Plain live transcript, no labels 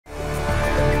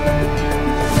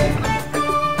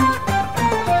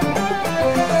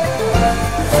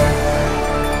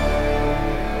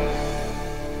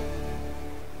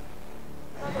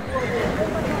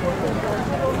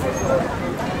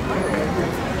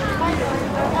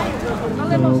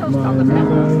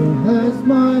Has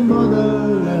my mother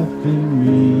left in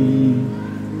me?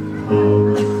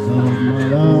 How some my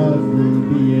love will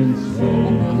be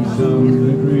insane some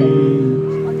degree,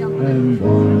 and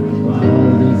one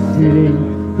about this feeling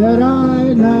that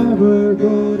I never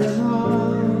go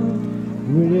down.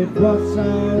 Will it wash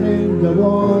out in the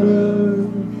water,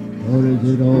 or is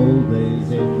it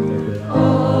always in the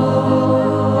ground?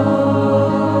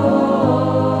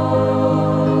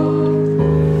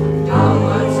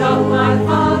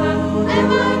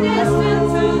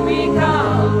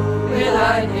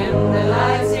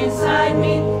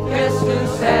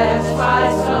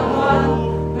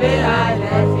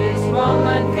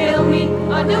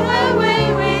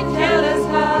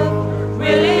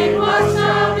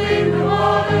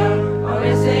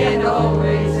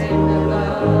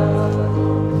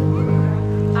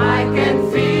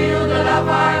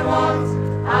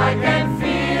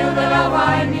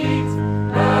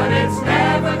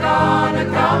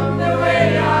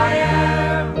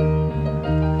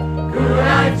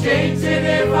 Change it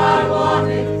if I want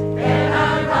it. Can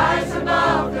I rise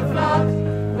above the flood?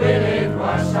 Will it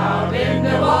wash out in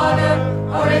the water,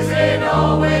 or is it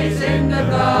always in the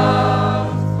blood?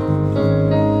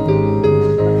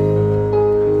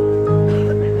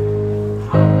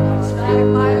 Like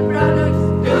my brothers,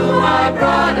 do my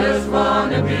brothers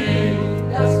wanna be?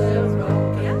 Does the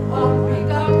broken home pick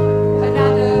up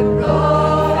another road?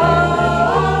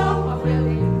 Or will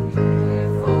you be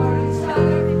there for each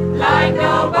other like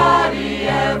nobody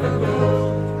ever could?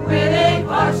 Will it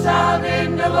wash out in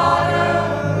the water?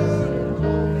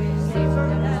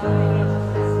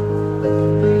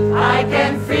 I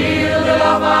can feel the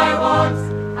love I want,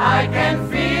 I can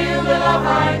feel the love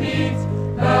I need,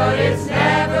 but it's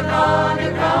never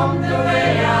gonna come the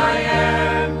way I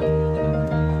am.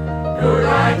 Could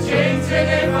I change it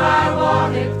if I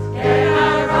want it? Can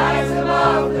I rise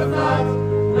above the flood?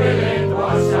 Will it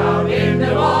wash out in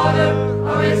the water,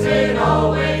 or is it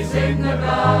always in the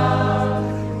blood?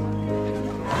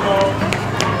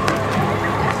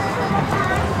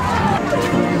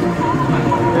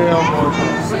 Heel mooi.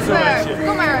 Super,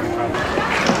 kom maar.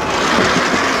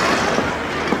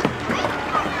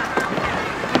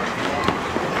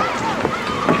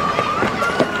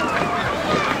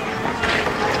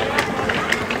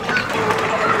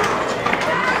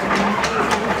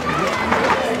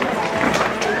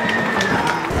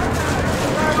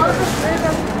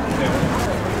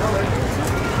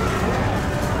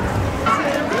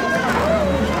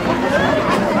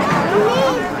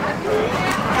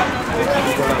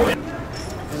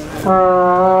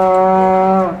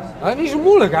 Niet zo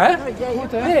moeilijk, hè?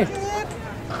 Goed, hè? Nee.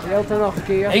 Jelt er nog een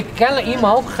keer. Ik ken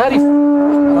iemand, Gerry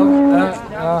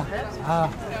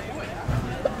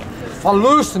van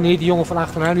Leusden, die jongen van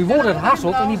achterna. Die woont in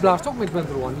Hasselt en die blaast ook met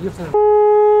Bentroon. Die heeft een...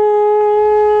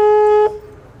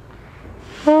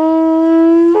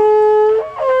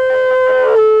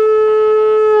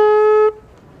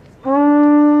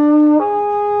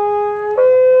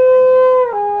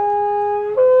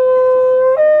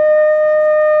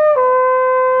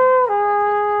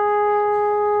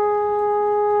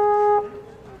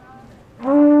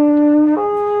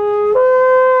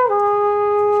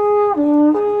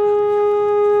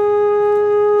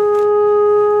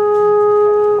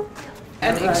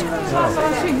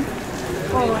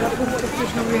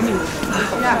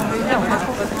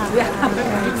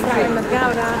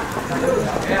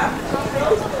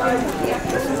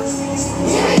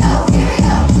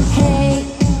 Hey,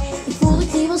 ik voel de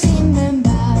kriebels in mijn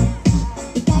buik.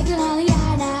 Ik kijk er al een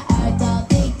jaar naar uit dat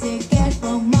ik de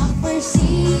kerstboom mag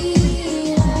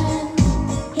versieren.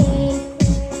 Hey,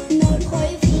 nodig gooi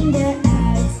je vrienden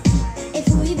uit. En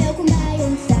voel je welkom bij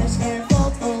ons thuis. Er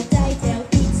valt altijd wel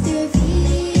iets te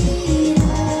vieren.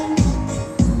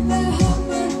 We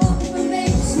hopen op een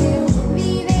beetje sneeuw.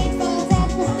 Wie weet valt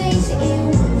het nog deze eeuw.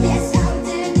 Yes, oud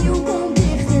en nieuw komt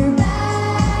dichterbij.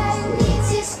 Niets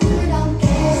is cooler dan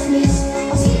kerstmis.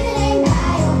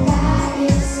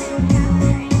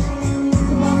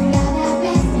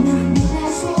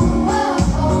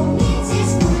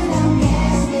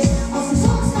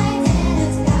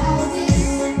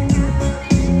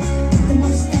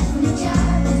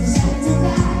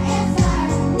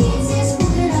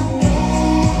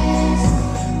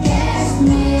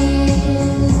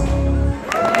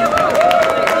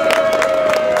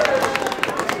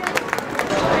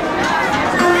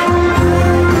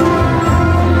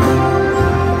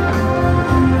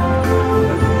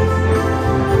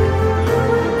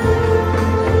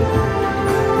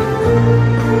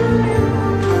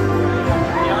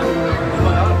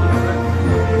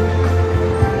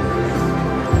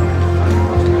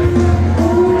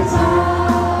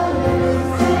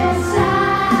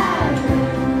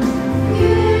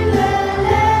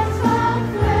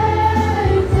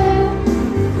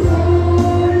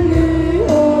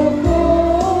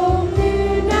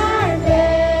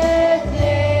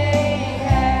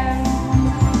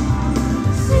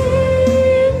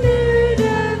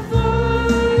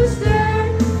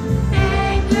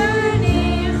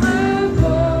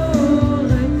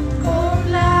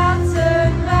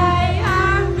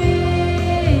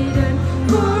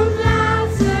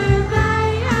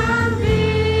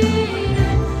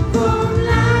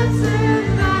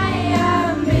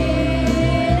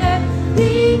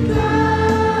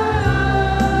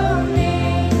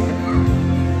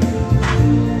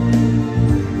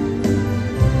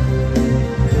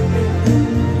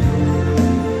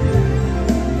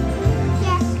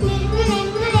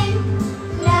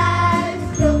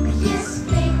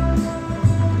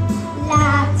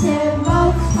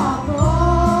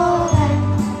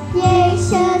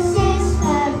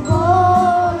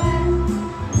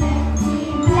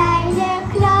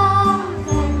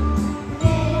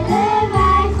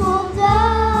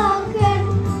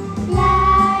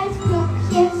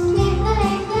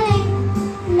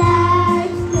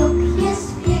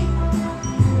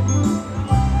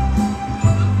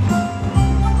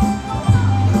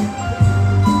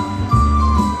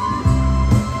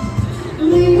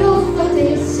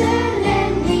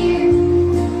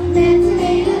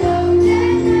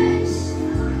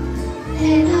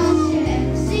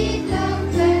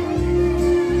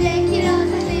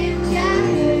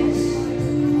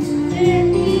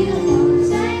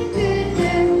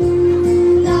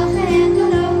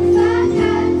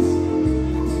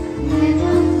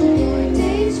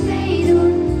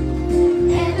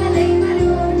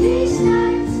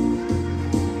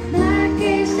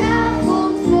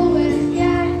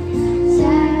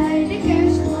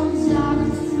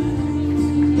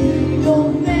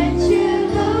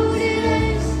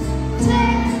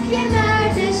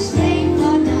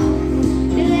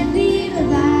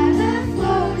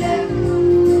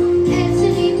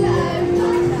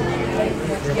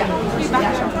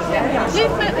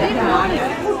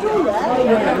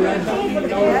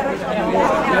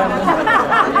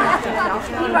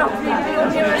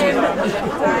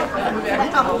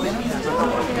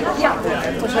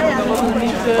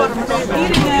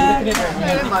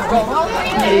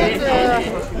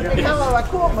 Ik ga wel wat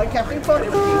komen, maar ik heb geen popkoor.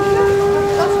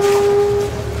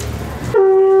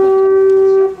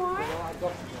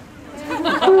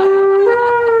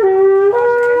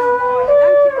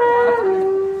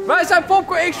 Wij zijn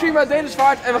Popkoor X-Cream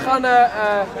Dedemsvaart en we gaan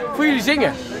voor jullie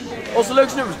zingen. Onze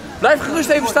leukste nummers. Blijf gerust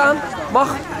even staan.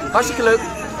 Mag. Hartstikke leuk.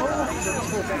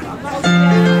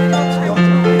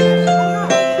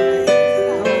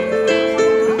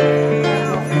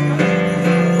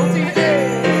 Komt ie.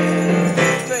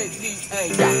 1, 2, 3,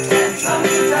 1, ja.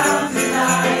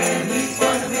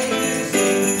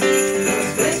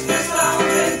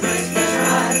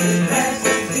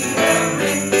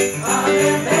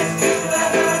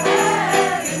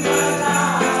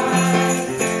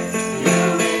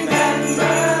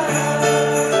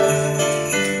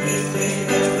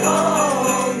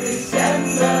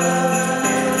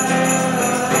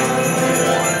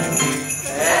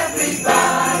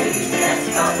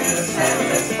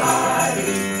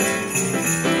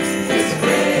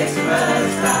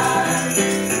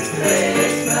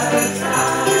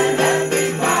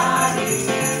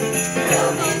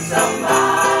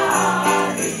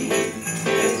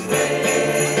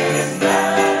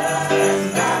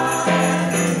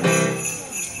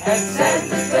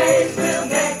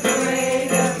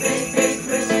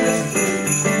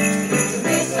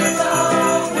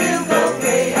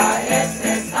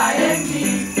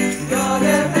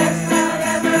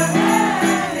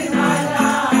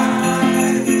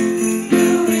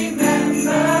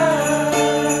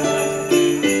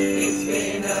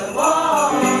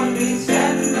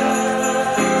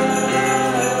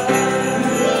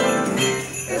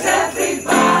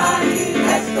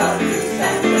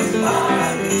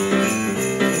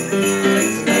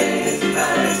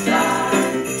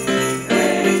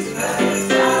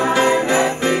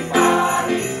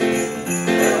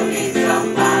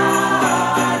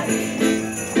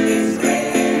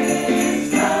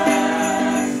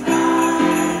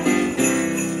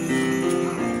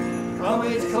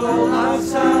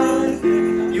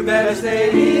 You better stay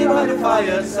here by the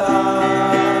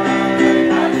fireside.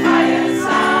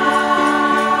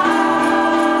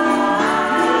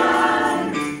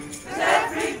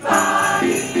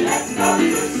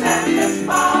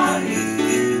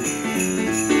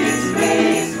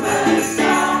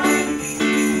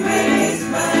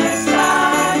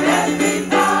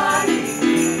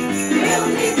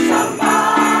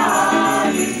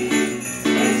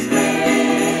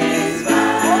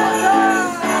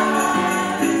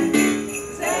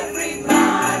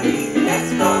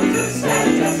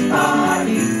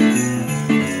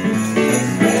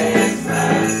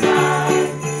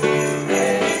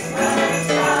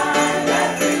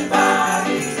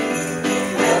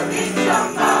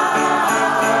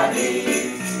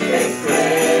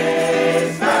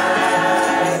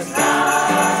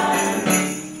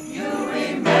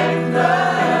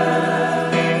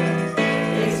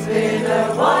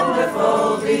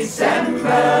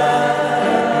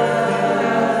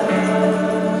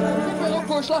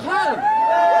 Rockkoor Slagharen.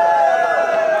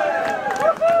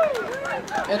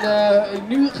 En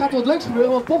nu gaat er wat leuks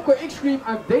gebeuren, want Popkoor X-Cream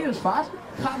Dedemsvaart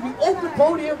gaat nu op het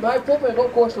podium bij Pop en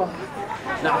Rockkoor Slagharen.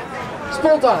 Nou,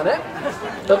 spontaan hè?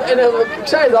 Ik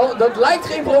zei het al, dat lijkt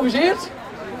geïmproviseerd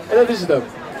en dat is het ook.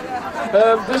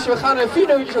 Dus we gaan 4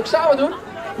 nummertjes ook samen doen.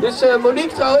 Dus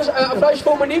Monique trouwens, applausje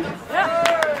voor Monique. Ja.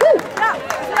 Ja.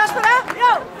 Jasper, hè?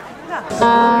 Jo. Ja.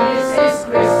 This is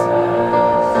Christmas.